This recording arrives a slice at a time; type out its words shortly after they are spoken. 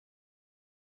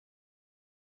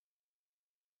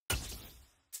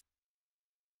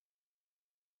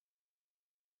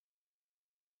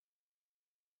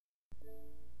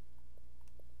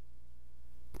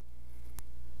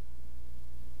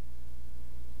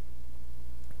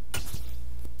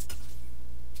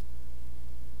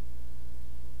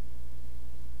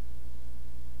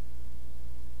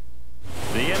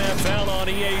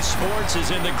Sports is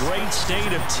in the great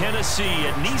state of Tennessee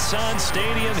at Nissan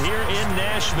Stadium here in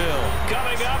Nashville.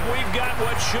 Coming up, we've got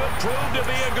what should prove to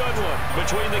be a good one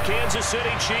between the Kansas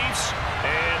City Chiefs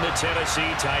and the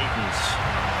Tennessee Titans.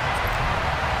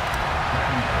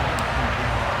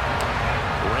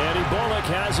 Randy Bullock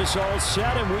has us all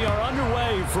set, and we are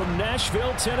underway from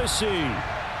Nashville, Tennessee.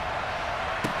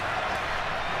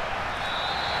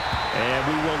 And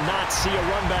we will not see a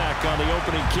run back on the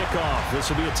opening kickoff. This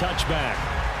will be a touchback.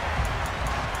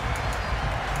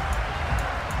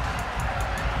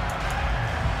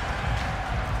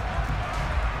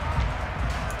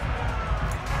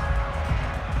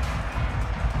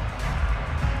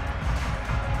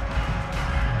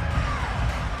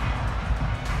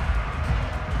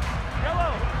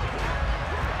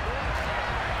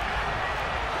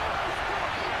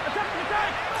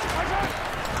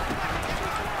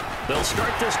 They'll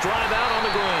start this drive out on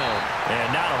the ground.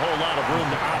 And not a whole lot of room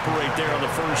to operate there on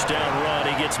the first down run.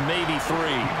 He gets maybe 3.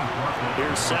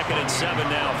 Here's 2nd and 7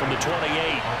 now from the 28.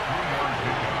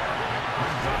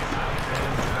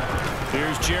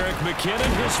 Here's Jerick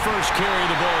McKinnon, his first carry of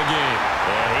the ball game.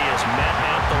 And he is met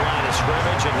at the line of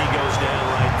scrimmage, and he goes down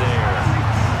right there.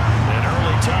 An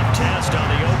early tough test on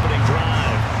the opening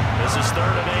drive. This is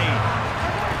 3rd and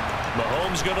 8.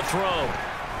 Mahomes going to throw.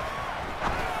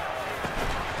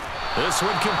 This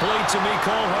one complete to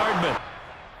Mecole Hardman.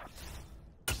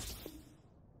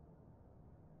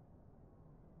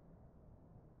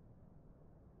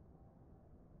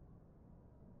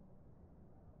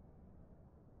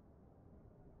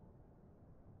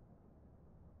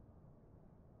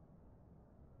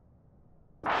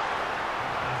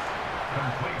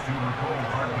 Complete to Mecole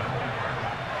Hardman.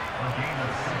 A gain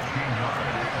of 16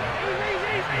 yards.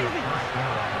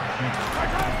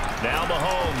 Now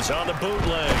Mahomes on the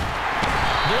bootleg.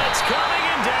 Blitz coming,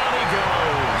 and down he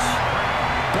goes.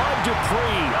 Bud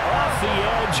Dupree off the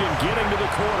edge and getting to the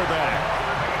quarterback.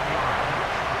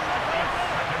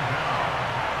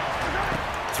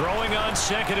 Throwing on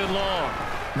 2nd and long.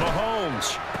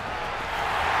 Mahomes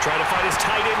trying to find his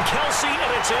tight end, Kelsey,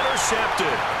 and it's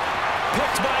intercepted.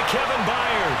 Picked by Kevin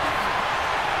Byard.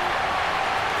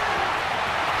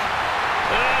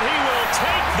 And he will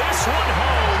take this one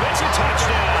home. It's a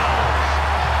touchdown.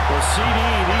 Well, CD,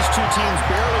 these two teams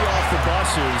barely off the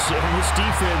buses, and this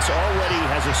defense already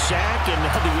has a sack and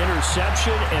now the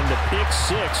interception and the pick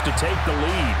 6 to take the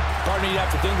lead. Partner, you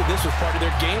have to think that this was part of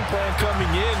their game plan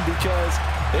coming in because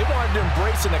they wanted to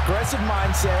embrace an aggressive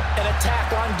mindset and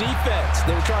attack on defense.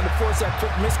 They were trying to force that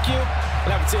quick miscue,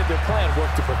 and I would say their plan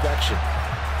worked to perfection.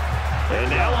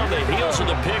 And now on the heels of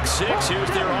the pick 6,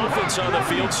 here's their offense on the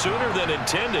field sooner than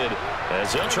intended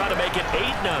as they'll try to make it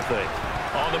 8-0.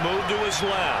 On the move to his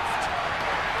left.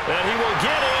 And he will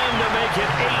get in to make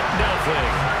it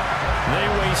 8-0. They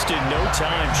wasted no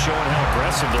time showing how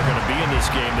aggressive they're going to be in this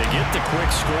game. They get the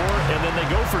quick score, and then they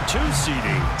go for 2, CD.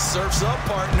 Surf's up,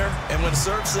 partner. And when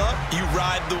surf's up, you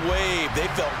ride the wave.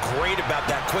 They felt great about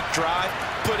that quick drive,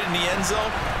 put it in the end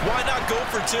zone. Why not go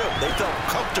for 2? They felt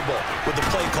comfortable with the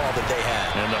play call that they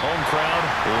had. And the home crowd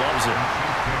loves it.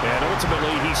 And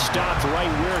ultimately, he stopped right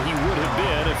where he would have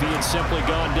been if he had simply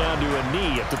gone down to a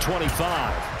knee at the 25.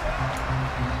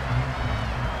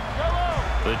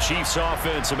 The Chiefs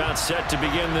offense about set to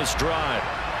begin this drive.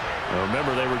 Now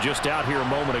remember, they were just out here a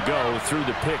moment ago through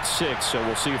the pick 6, so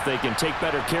we'll see if they can take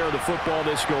better care of the football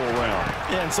this go around.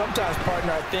 Yeah, and sometimes,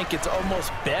 partner, I think it's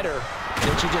almost better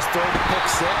that you just throw the pick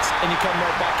 6 and you come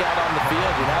right back out on the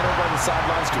field. You're not over on the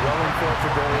sidelines dwelling for it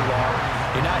for very long.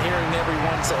 You're not hearing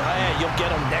everyone say, hey, you'll get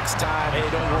them next time. Hey,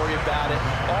 don't worry about it.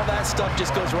 All that stuff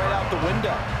just goes right out the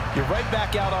window. You're right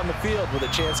back out on the field with a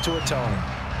chance to atone.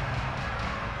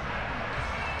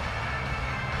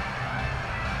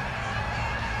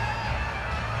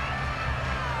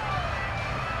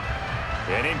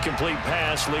 An incomplete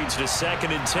pass leads to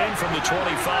 2nd and 10 from the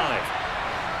 25.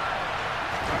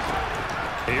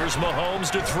 Here's Mahomes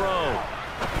to throw.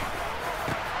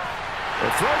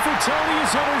 The throw for Tony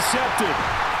is intercepted.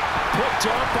 Picked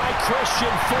up by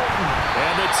Christian Fulton.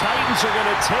 And the Titans are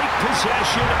going to take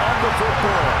possession of the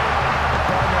football.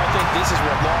 Partner, I think this is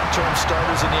where long-term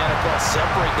starters in the NFL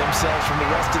separate themselves from the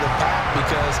rest of the pack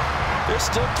because there's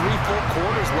still 3 full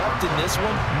quarters left in this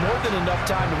one. More than enough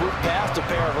time to move past a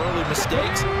pair of early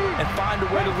mistakes and find a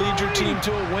way to lead your team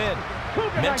to a win.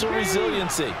 Mental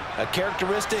resiliency, a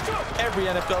characteristic every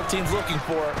NFL team's looking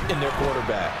for in their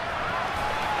quarterback.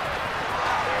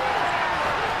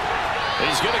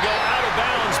 He's going to go out of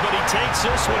bounds, but he takes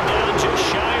this one down just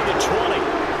shy of the 20.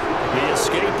 The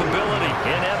escapability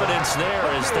in evidence there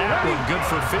as that one good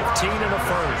for 15 and a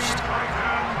first.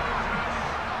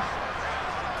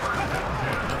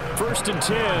 first and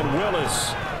 10.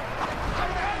 Willis.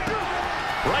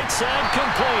 Right side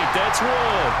complete. That's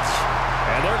Woods.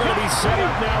 And they're going to be set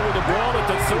up now with the ball at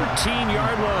the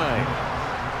 13-yard line.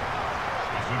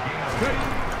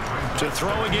 To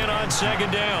throw again on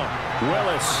second down.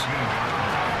 Willis.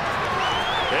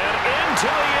 And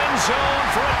into the end zone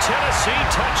for a Tennessee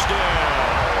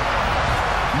touchdown.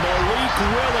 Malik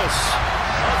Willis.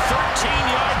 A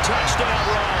 13-yard touchdown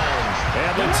run.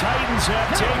 And the Titans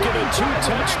have taken a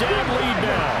 2-touchdown lead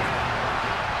now.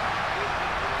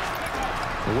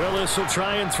 Willis will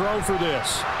try and throw for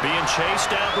this. Being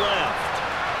chased out left.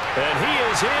 And he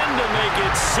is in to make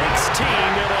it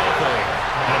 16-0.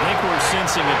 I think we're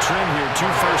sensing a trend here. 2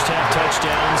 first-half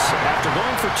touchdowns. After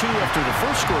going for 2 after the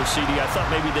first score, CD, I thought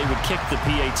maybe they would kick the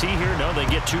PAT here. No, they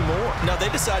get 2 more. No, they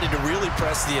decided to really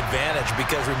press the advantage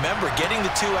because, remember, getting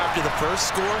the 2 after the first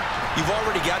score, you've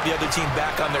already got the other team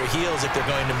back on their heels if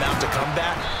they're going to mount a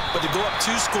comeback. But to go up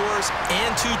 2 scores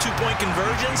and 2 two-point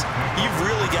conversions, you've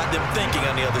really got them thinking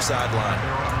on the other sideline.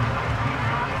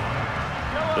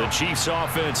 The Chiefs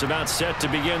offense about set to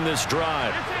begin this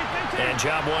drive. And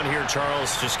job one here,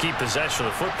 Charles, just keep possession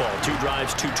of the football. 2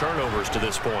 drives, 2 turnovers to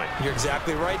this point. You're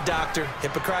exactly right, Doctor.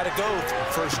 Hippocratic oath.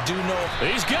 First do no.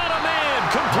 He's got a man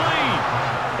complete.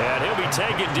 And he'll be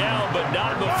taken down, but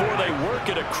not before they work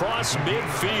it across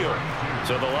midfield.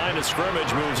 So the line of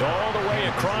scrimmage moves all the way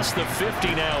across the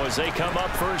 50 now as they come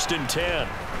up first and 10. A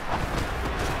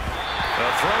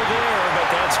throw there, but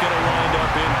that's going to wind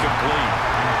up incomplete.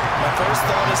 My first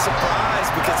thought is surprise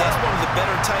because that's one of the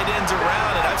better tight ends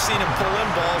around, and I've seen him pull in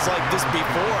balls like this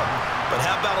before. But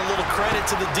how about a little credit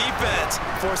to the defense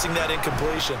forcing that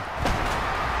incompletion?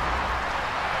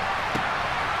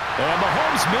 And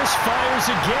Mahomes misfires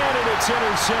again, and it's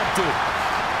intercepted.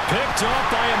 Picked off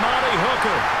by Amani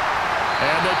Hooker.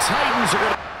 And the Titans are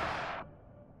going to